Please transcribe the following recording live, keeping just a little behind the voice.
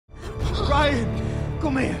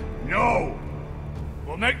Come here. No!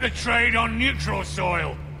 We'll make the trade on neutral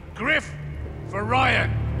soil. Griff for Ryan.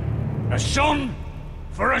 A son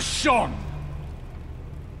for a son.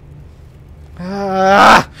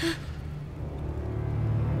 Ah!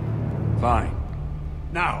 Fine.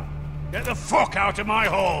 Now, get the fuck out of my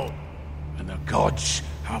hall. And the gods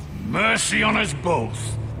have mercy on us both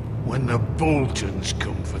when the Boltons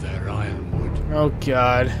come for their ironwood. Oh,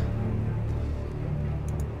 God.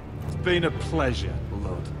 It's been a pleasure,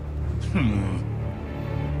 Lord.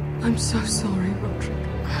 I'm so sorry,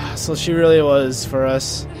 Roderick. So she really was for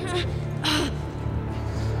us.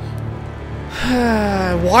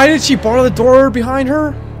 Why did she bar the door behind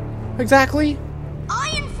her? Exactly?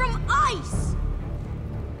 Iron from ice!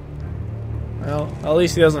 Well, at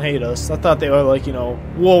least he doesn't hate us. I thought they were like, you know,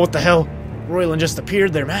 whoa, what the hell? Royland just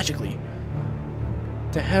appeared there magically.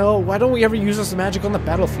 The hell? Why don't we ever use this magic on the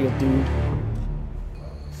battlefield, dude?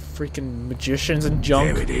 Freaking magicians and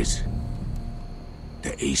junk. There it is.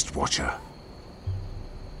 The East Watcher.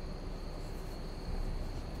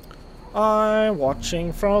 I'm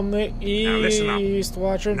watching from the East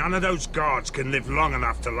Watcher. None of those guards can live long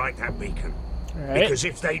enough to light that beacon. Alright. Because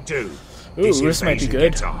if they do, Ooh, this might be invasion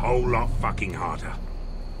good. gets a whole lot fucking harder.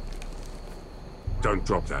 Don't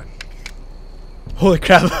drop that. Holy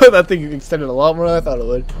crap, that thing extended a lot more than I thought it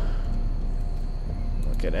would.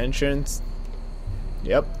 Look at entrance.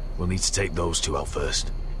 Yep. We'll need to take those two out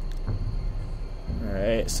first.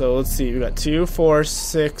 Alright, so let's see. We got 2, 4,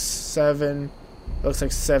 6, 7. Looks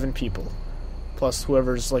like 7 people. Plus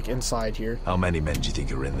whoever's like inside here. How many men do you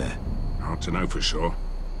think are in there? Hard to know for sure.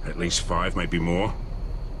 At least 5, maybe more.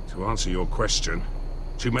 To answer your question,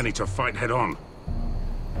 too many to fight head on.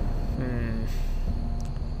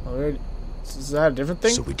 Oh, is that a different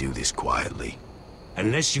thing? So we do this quietly.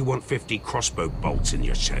 Unless you want 50 crossbow bolts in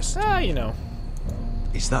your chest. Ah, you know.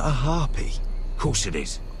 Is that a harpy? Of course it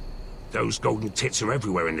is. Those golden tits are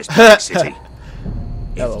everywhere in this big city.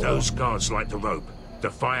 If those guards light the rope, the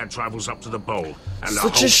fire travels up to the bowl, and the So whole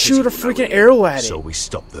just city shoot a will know freaking it. arrow at it. So we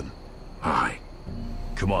stop them. Aye.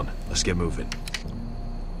 Come on, let's get moving.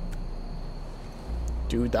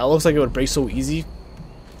 Dude, that looks like it would break so easy.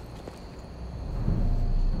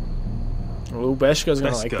 Oh, Beshka's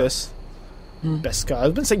gonna like Beskha. this. Beska.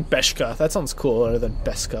 I've been saying Beshka. That sounds cooler than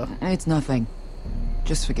Beska. It's nothing.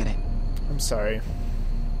 Just forget it. I'm sorry.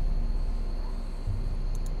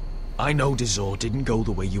 I know Dizor didn't go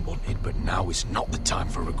the way you wanted, but now is not the time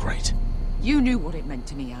for regret. You knew what it meant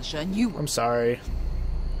to me, Asher, and you... I'm sorry.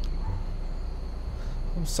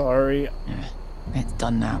 I'm sorry. It's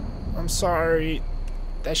done now. I'm sorry.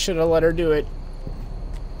 I should have let her do it.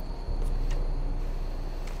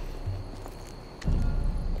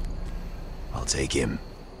 I'll take him.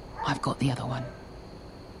 I've got the other one.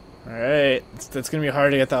 Alright. It's gonna be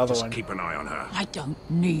hard to get the other Just one. keep an eye on her. I don't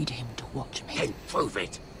need him to watch me. Then prove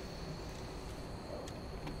it.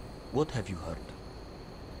 What have you heard?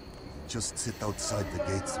 Just sit outside the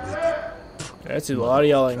gates waiting. That's a lot of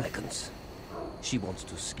yelling. Dragons. She wants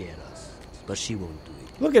to scare us, but she won't do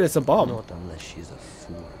it. Look at it, it's a bomb. Not unless she's a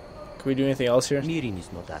fool. Can we do anything else here? Mirin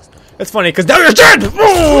is not asked of. It's funny, because now you're dead!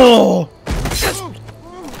 Oh!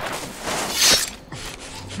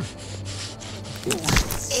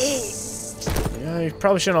 Yeah, you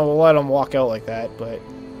probably shouldn't have let him walk out like that, but...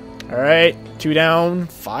 Alright, 2 down,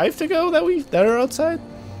 5 to go that are outside?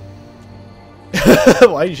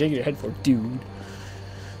 Why are you shaking your head for, dude?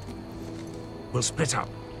 We'll split up.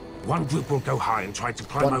 One group will go high and try to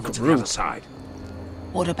climb One over to the group? other side.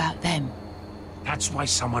 What about them? That's why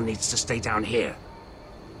someone needs to stay down here.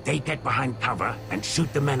 They get behind cover and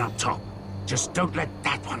shoot the men up top. Just don't let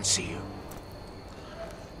that one see you.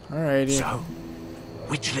 Alrighty. So,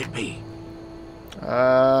 which'll it be?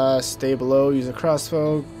 Stay below, use a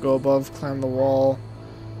crossbow, go above, climb the wall.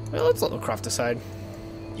 Well, let's let Croft decide.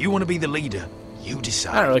 You want to be the leader? You I don't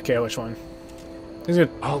decide. really care which one. He's good.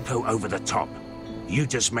 I'll go over the top. You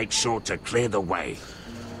just make sure to clear the way.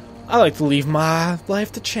 I like to leave my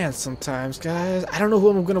life to chance sometimes, guys. I don't know who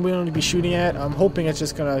I'm going to be shooting at. I'm hoping it's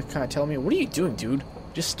just going to kind of tell me, what are you doing, dude?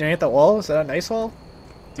 Just staring at that wall? Is that a nice wall?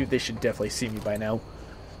 Dude, they should definitely see me by now.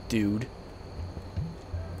 Dude.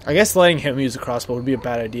 I guess letting him use a crossbow would be a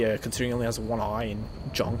bad idea, considering he only has one eye and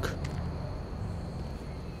junk.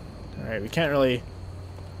 Alright, we can't really...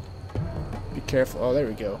 Be careful. Oh, there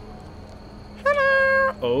we go.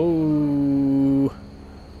 Hello! Oh...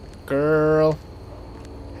 Girl.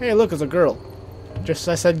 Hey, look, it's a girl. Just as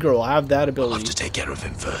I said girl, I have that I'll ability. have to take care of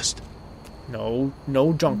him first. No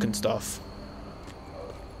junk and stuff.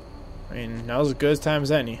 I mean, now's as good a time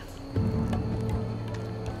as any.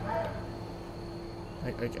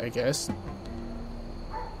 I guess.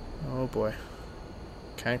 Oh boy.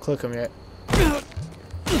 Can't click him yet.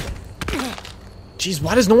 Jeez,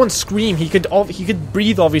 why does no one scream? He could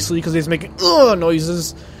breathe obviously because he's making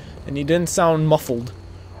noises, and he didn't sound muffled.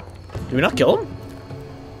 Did we not kill him?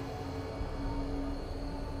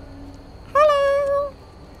 Hello.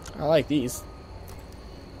 I like these.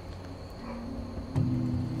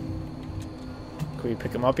 Can we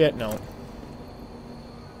pick him up yet? No.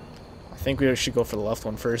 I think we should go for the left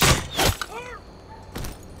one first.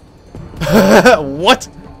 What?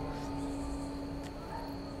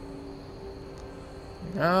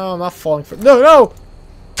 No, I'm not falling for. No!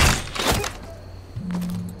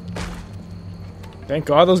 Thank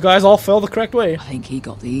God those guys all fell the correct way. I think he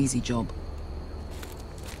got the easy job.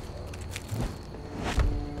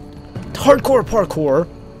 Hardcore parkour.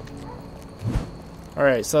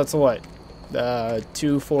 Alright, so that's what?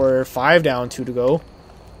 2, 4, 5 down, 2 to go.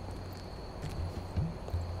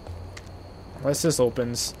 Unless this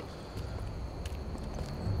opens.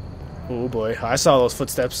 Oh boy, I saw those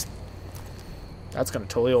footsteps. That's gonna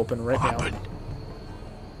totally open right now.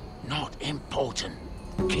 Not important.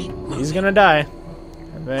 Keep moving. He's gonna die.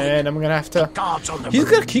 And then I'm gonna have to...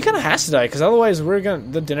 He kinda has to die, because otherwise the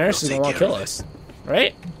Daenerys is gonna want to kill us.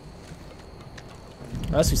 Right?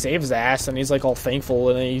 Unless we save his ass and he's like all thankful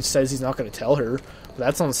and then he says he's not gonna tell her. But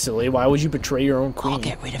that sounds silly. Why would you betray your own queen? I'll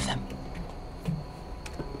get rid of them.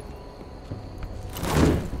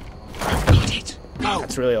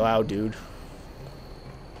 That's really loud, dude.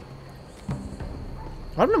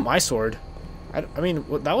 What happened to my sword? I mean,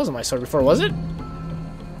 that wasn't my sword before, was it?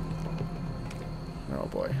 Oh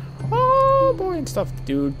boy. Oh boy and stuff,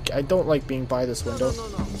 dude. I don't like being by this window.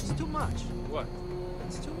 No. It's too much. What?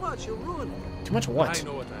 It's too much. You'll ruin it. Too much what? I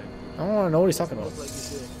know what I don't want to know what he's talking about.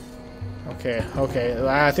 Okay.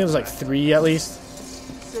 I think there's like 3 at least.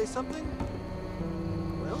 Say something?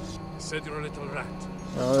 Well? I said you're a little rat.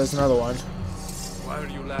 Oh, there's another one. Why are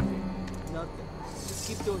you laughing? Nothing. Just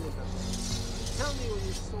keep doing it that way. Tell me when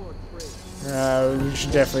your sword breaks.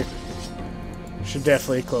 We should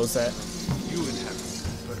definitely close that. You inhabit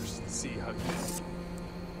first. See how you do.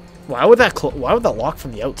 Why would that lock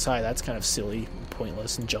from the outside? That's kind of silly,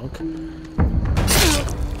 pointless, and junk.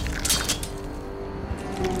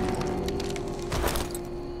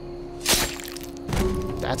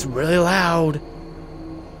 That's really loud.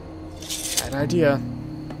 Bad idea.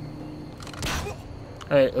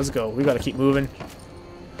 Alright, let's go. We gotta keep moving.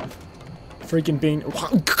 Freaking being...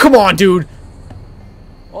 Come on, dude!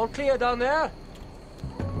 All clear down there?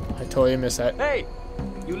 I totally missed that. Hey!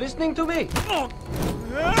 You listening to me? Oh,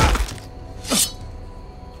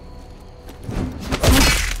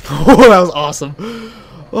 that was awesome.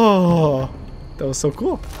 Oh, that was so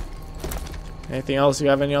cool. Anything else? You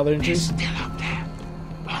have any other injuries? Still up there.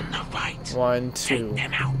 On the right. 1, 2. Take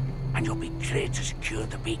them out, and you'll be clear to secure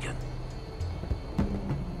the beacon.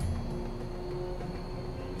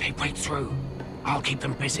 They break through. I'll keep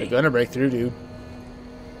them busy. They're gonna break through, dude.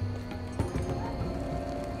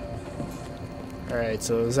 Alright,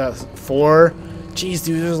 so is that 4? Jeez,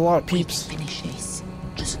 dude, there's a lot of peeps. Finish this.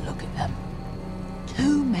 Just look at them.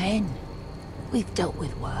 2 men. We've dealt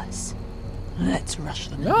with worse. Let's rush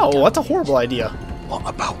them. No, that's a horrible idea. What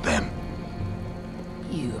about them?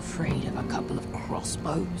 You afraid of a couple of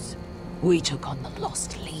crossbows? We took on the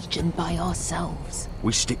Lost Legion by ourselves.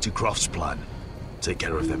 We stick to Croft's plan. Take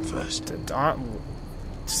care of them first.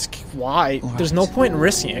 Why? Right. There's no point in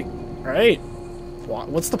risking it, right?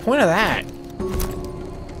 What's the point of that?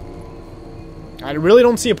 I really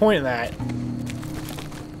don't see a point in that.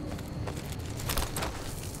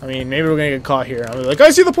 I mean, maybe we're gonna get caught here. I'm like,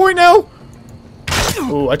 I see the point now!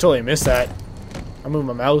 Ooh, I totally missed that. I moved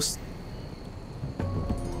my mouse.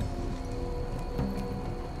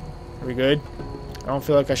 Are we good? I don't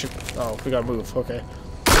feel like I should... Oh, we gotta move. Okay.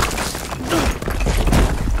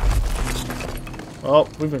 Well,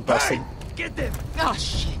 we've been busted. Hey, get them! Oh,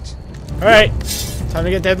 shit. Alright. Time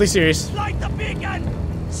to get deadly serious. Light the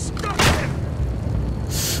beacon! Stop them!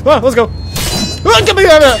 Oh, let's go. Oh, get me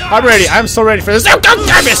out of there. I'm ready. I'm so ready for this. Oh, God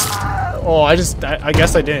damn it! Oh, I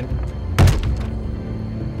guess I didn't.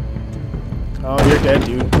 Oh, you're dead,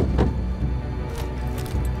 dude.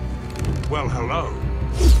 Well, hello.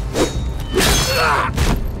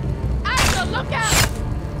 Axel, look out!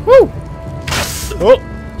 Woo! Oh,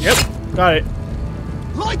 yep. Got it.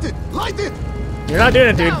 Light it! Light it! You're not doing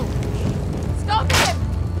it, dude. No. Stop him!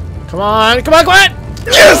 Come on. Come on, come on!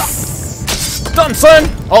 Yes! Done, son!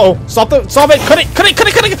 Uh-oh. Stop it. Cut it.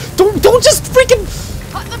 Don't just freaking...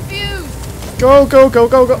 Cut the fuse! Go.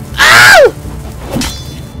 Ow!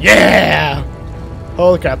 Yeah!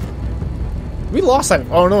 Holy crap. We lost that.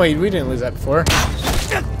 Oh, no, wait. We didn't lose that before.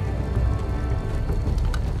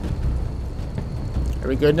 Are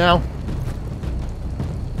we good now?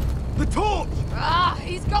 The torch! Ah,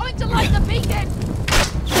 he's going to light the beacon!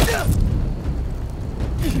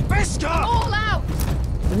 Bester! All out!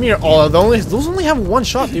 What do you mean all of those only have one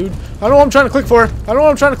shot, dude. I don't know what I'm trying to click for. I don't know what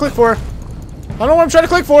I'm trying to click for. I don't know what I'm trying to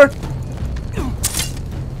click for.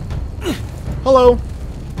 Hello.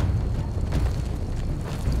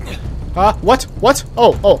 Huh? What? What?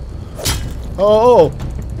 Oh, oh. Oh,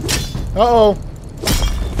 oh. Uh-oh.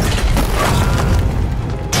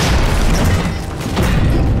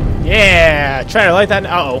 Yeah! Try to light that.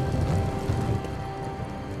 Uh-oh.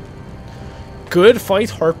 Good fight,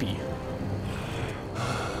 Harpy.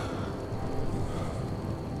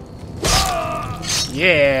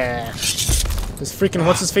 Yeah! This freaking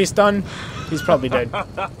what's-his-face done? He's probably dead.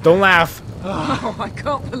 Don't laugh. Oh, I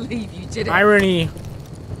can't believe you did it. Irony.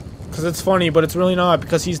 Because it's funny, but it's really not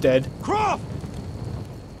because he's dead. Croft!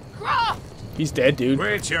 Croft! He's dead, dude.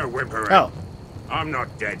 Wait your whimpering. Oh. I'm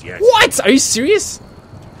not dead yet. What? Are you serious?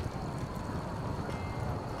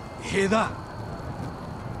 Hear that?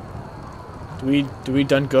 Do we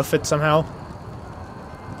done goof it somehow?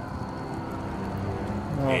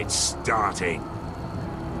 No. It's starting.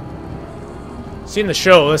 See, in the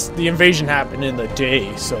show, the invasion happened in the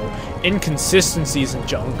day, so inconsistencies and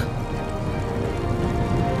junk.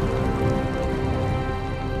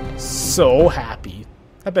 So happy.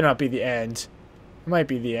 That better not be the end. It might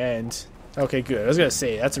be the end. Okay, good. I was gonna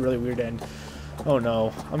say, that's a really weird end. Oh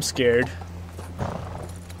no, I'm scared.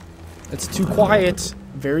 It's too quiet.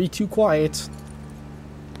 Very too quiet.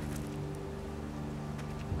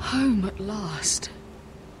 Home at last.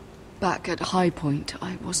 Back at High Point,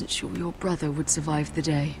 I wasn't sure your brother would survive the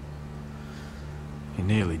day. He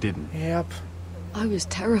nearly didn't. Yep. I was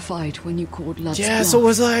terrified when you called Lud's Yeah, bluff. so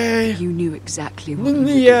was I. You knew exactly what you were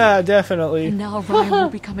Yeah, doing. definitely. And now Ryan will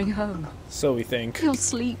be coming home. So we think. He'll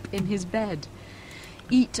sleep in his bed.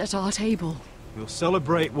 Eat at our table. We'll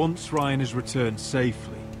celebrate once Ryan has returned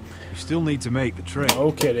safely. You still need to make the trip.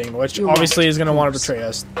 No kidding. Which You're obviously right, is going to of want to course. betray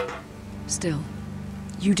us. Still,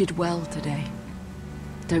 you did well today.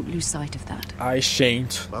 Don't lose sight of that. I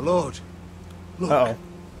shan't. My lord. Look. Uh-oh.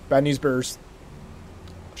 Bad news bears.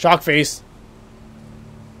 Shock face.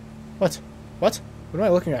 What? What? What am I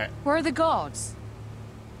looking at? Where are the gods?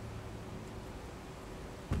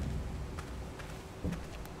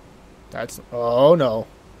 That's... Oh, no.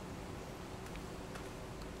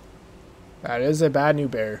 That is a bad news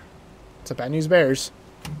bear. It's a bad news bears.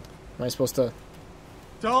 Am I supposed to...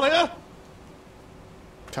 Talia?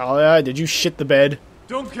 Talia, did you shit the bed?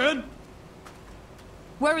 Duncan?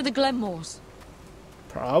 Where are the Glenmores?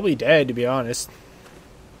 Probably dead, to be honest.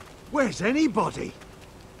 Where's anybody?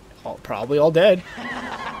 Probably all dead.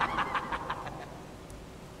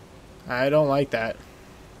 I don't like that.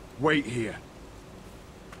 Wait here.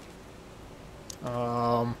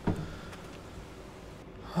 Oh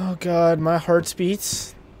god, my heart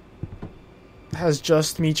beats has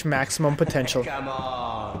just reached maximum potential. Come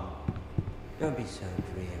on. Don't be so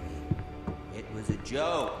dreary. It was a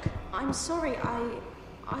joke. I'm sorry,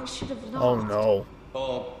 I should have laughed. Oh no.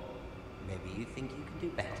 Or maybe you think you can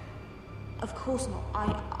do better. Of course not.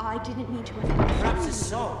 I didn't mean to offend. Perhaps a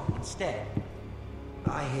song instead.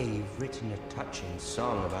 I hear you've written a touching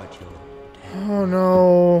song about your dad. Oh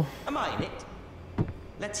no. Am I in it?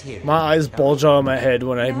 Let's hear it. My eyes bulge out of my head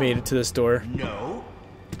when I made it to this door. No.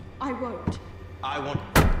 I won't. I want...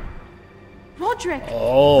 Roderick!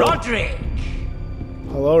 Oh. Roderick!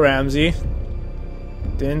 Hello, Ramsey.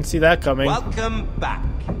 Didn't see that coming. Welcome back.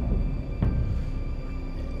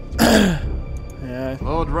 Yeah.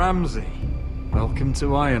 Lord Ramsay, welcome to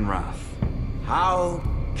Ironrath. How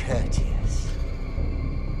courteous.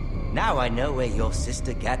 Now I know where your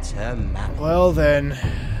sister gets her map. Well then.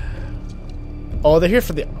 Oh, they're here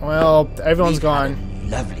for the... Well, everyone's We've gone. had a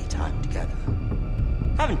lovely time together.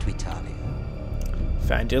 Haven't we, Talia?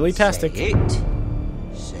 Fandiddly-tastic. Say it.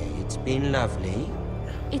 Say it's been lovely.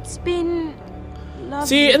 It's been lovely.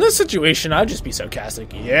 See, in this situation, I'd just be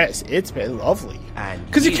sarcastic. Yes, it's been lovely. And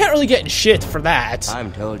Because you can't really get in shit for that.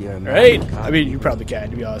 I'm told you're a man Right? who can't I mean, be you probably can,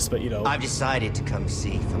 to be honest, but you know. I've decided to come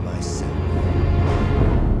see for myself.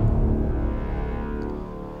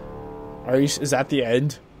 Are you... Is that the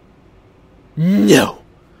end? No.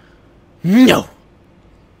 No.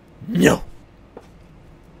 No.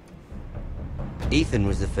 Ethan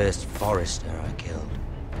was the first forester I killed.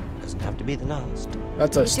 Doesn't have to be the last.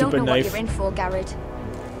 That's a You don't stupid know knife. what you're in for, Garrett.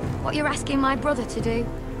 What you're asking my brother to do.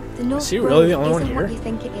 The North Is he really the Road only one isn't here? what you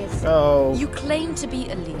think it is. Oh. You claim to be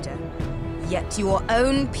a leader, yet your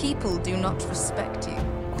own people do not respect you.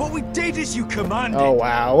 What we did as you commanded. Oh,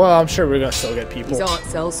 wow. Well, I'm sure we're going to still get people. These aren't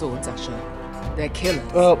sellswords, Asher. They're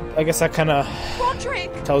killers. Well, I guess that kind of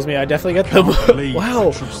Roderick! tells me I definitely get them. believe Wow,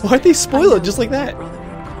 I trust why'd they spoil it just like that? Brother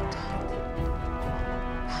in contact.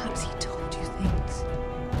 Perhaps he told you things.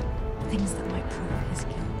 Things that might prove his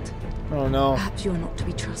guilt. Oh no. Perhaps you're not to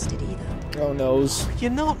be trusted either. Oh noes.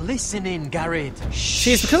 You're not listening, Garrett.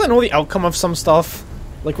 See, it's because I know the outcome of some stuff.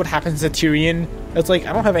 Like what happens to Tyrion. It's like,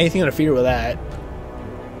 I don't have anything to interfere with that.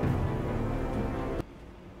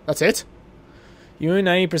 That's it? You and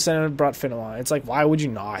 90% brought Fenelon. It's like, why would you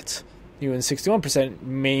not? You and 61%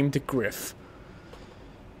 maimed Griff.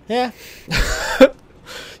 Yeah.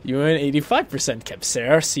 You and 85% kept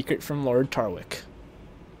Sarah secret from Lord Tarwick.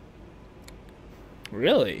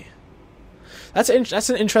 Really? That's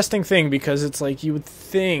an interesting thing, because it's like, you would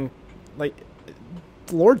think, like,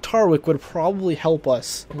 Lord Tarwick would probably help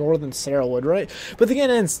us more than Sarah would, right? But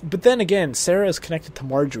then again, Sarah is connected to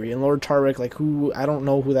Marjorie, and Lord Tarwick, like, who, I don't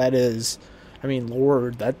know who that is. I mean,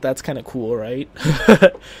 Lord, that's kind of cool, right?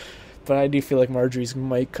 But I do feel like Marjorie's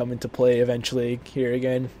might come into play eventually here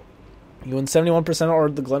again. You and 71%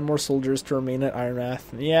 ordered the Glenmore soldiers to remain at Ironrath.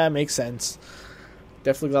 Yeah, makes sense.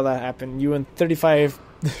 Definitely glad that happened. You and 35%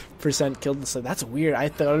 killed the... That's weird. I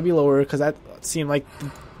thought it would be lower, because that seemed like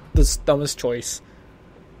the dumbest choice.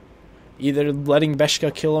 Either letting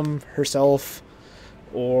Beshka kill him herself,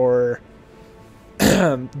 or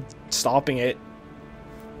stopping it.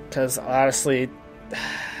 Because honestly,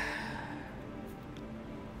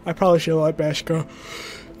 I probably should let Beshka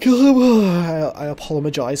kill him. I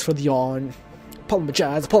apologize for the yawn.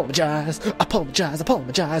 Apologize.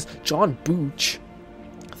 John Booch.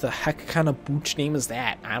 The heck kind of Booch name is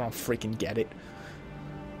that? I don't freaking get it.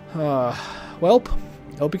 Well,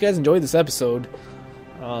 hope you guys enjoyed this episode.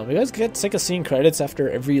 You guys get sick of seeing credits after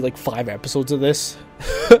every, like, 5 episodes of this?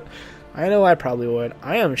 I know I probably would.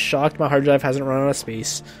 I am shocked my hard drive hasn't run out of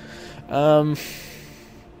space.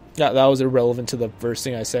 Yeah, that was irrelevant to the first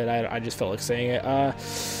thing I said. I just felt like saying it.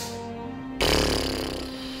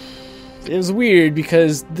 It was weird,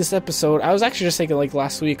 because this episode, I was actually just thinking, like,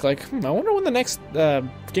 last week, like, I wonder when the next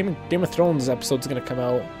Game of Thrones episode's gonna come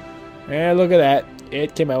out. And look at that.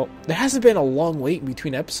 It came out. There hasn't been a long wait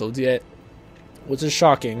between episodes yet, which is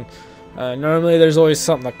shocking. Normally there's always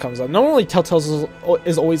something that comes up. Normally Telltale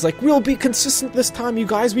is always like, we'll be consistent this time, you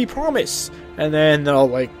guys, we promise. And then they'll,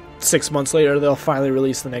 like, 6 months later, they'll finally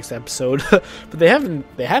release the next episode. But they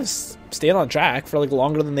have stayed on track for, like,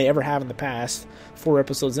 longer than they ever have in the past. 4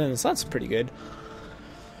 episodes in, so that's pretty good.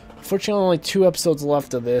 Unfortunately, only 2 episodes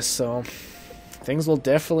left of this, so things will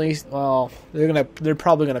definitely, well, they're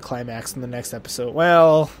probably gonna climax in the next episode.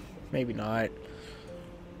 Well, maybe not.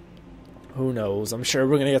 Who knows? I'm sure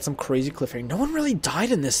we're gonna get some crazy cliffhanger. No one really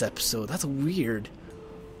died in this episode. That's weird.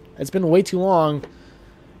 It's been way too long,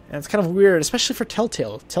 and it's kind of weird, especially for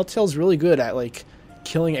Telltale. Telltale's really good at, like,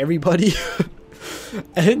 killing everybody.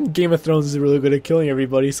 And Game of Thrones is really good at killing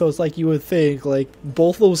everybody, so it's like you would think, like,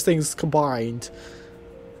 both those things combined.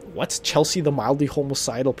 What's Chelsea the mildly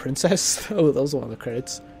homicidal princess? Oh, that was one of the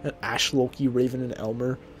credits. And Ash, Loki, Raven, and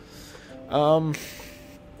Elmer.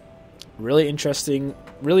 Really interesting.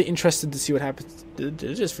 Really interested to see what happens. Did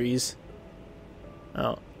it just freeze?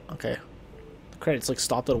 Oh, okay. The credits, like,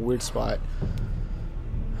 stopped at a weird spot.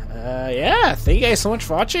 Yeah, thank you guys so much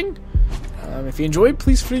for watching. If you enjoyed,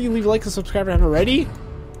 please leave a like and subscribe if you haven't already.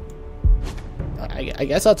 I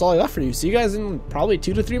guess that's all I got for you. See you guys in probably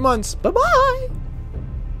 2 to 3 months. Bye-bye!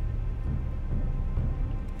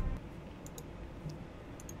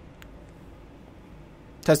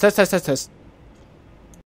 Test.